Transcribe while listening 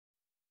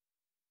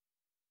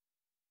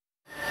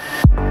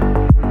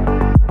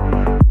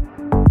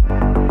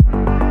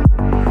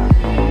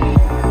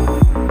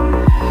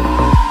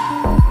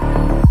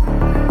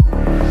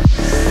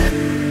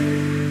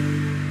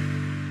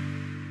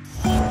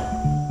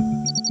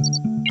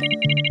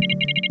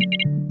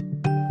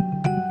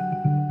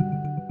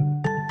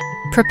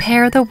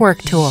Prepare the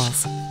work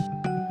tools.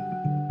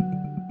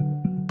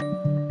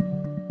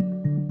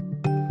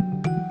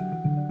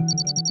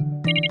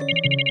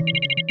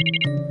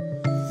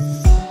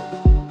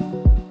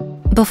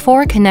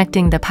 Before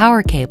connecting the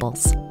power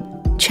cables,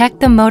 check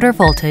the motor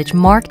voltage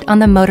marked on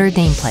the motor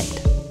nameplate.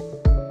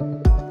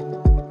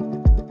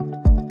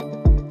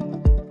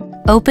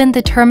 Open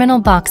the terminal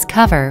box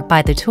cover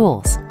by the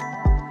tools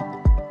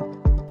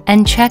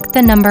and check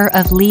the number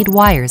of lead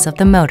wires of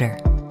the motor.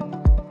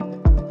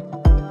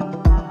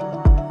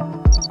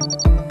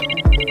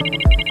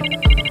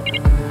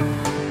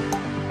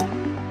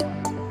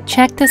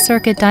 Check the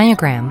circuit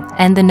diagram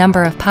and the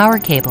number of power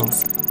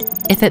cables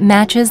if it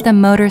matches the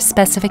motor's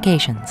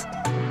specifications.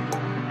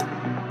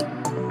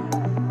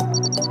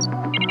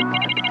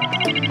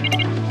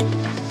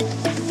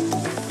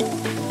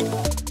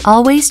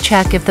 Always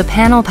check if the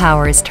panel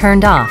power is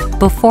turned off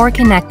before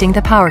connecting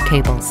the power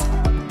cables.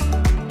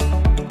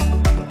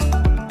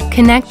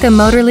 Connect the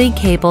motor lead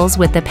cables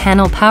with the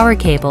panel power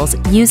cables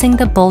using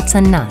the bolts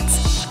and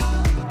nuts.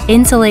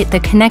 Insulate the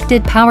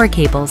connected power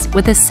cables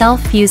with a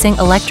self-fusing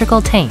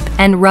electrical tape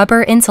and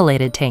rubber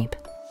insulated tape.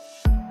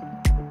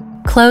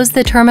 Close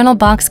the terminal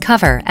box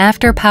cover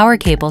after power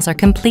cables are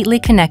completely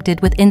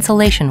connected with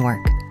insulation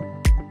work.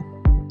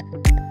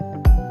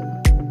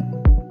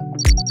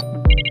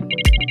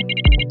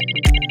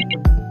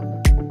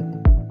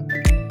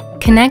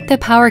 Connect the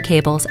power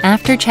cables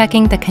after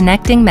checking the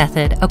connecting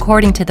method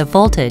according to the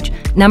voltage,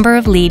 number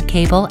of lead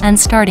cable, and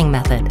starting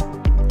method.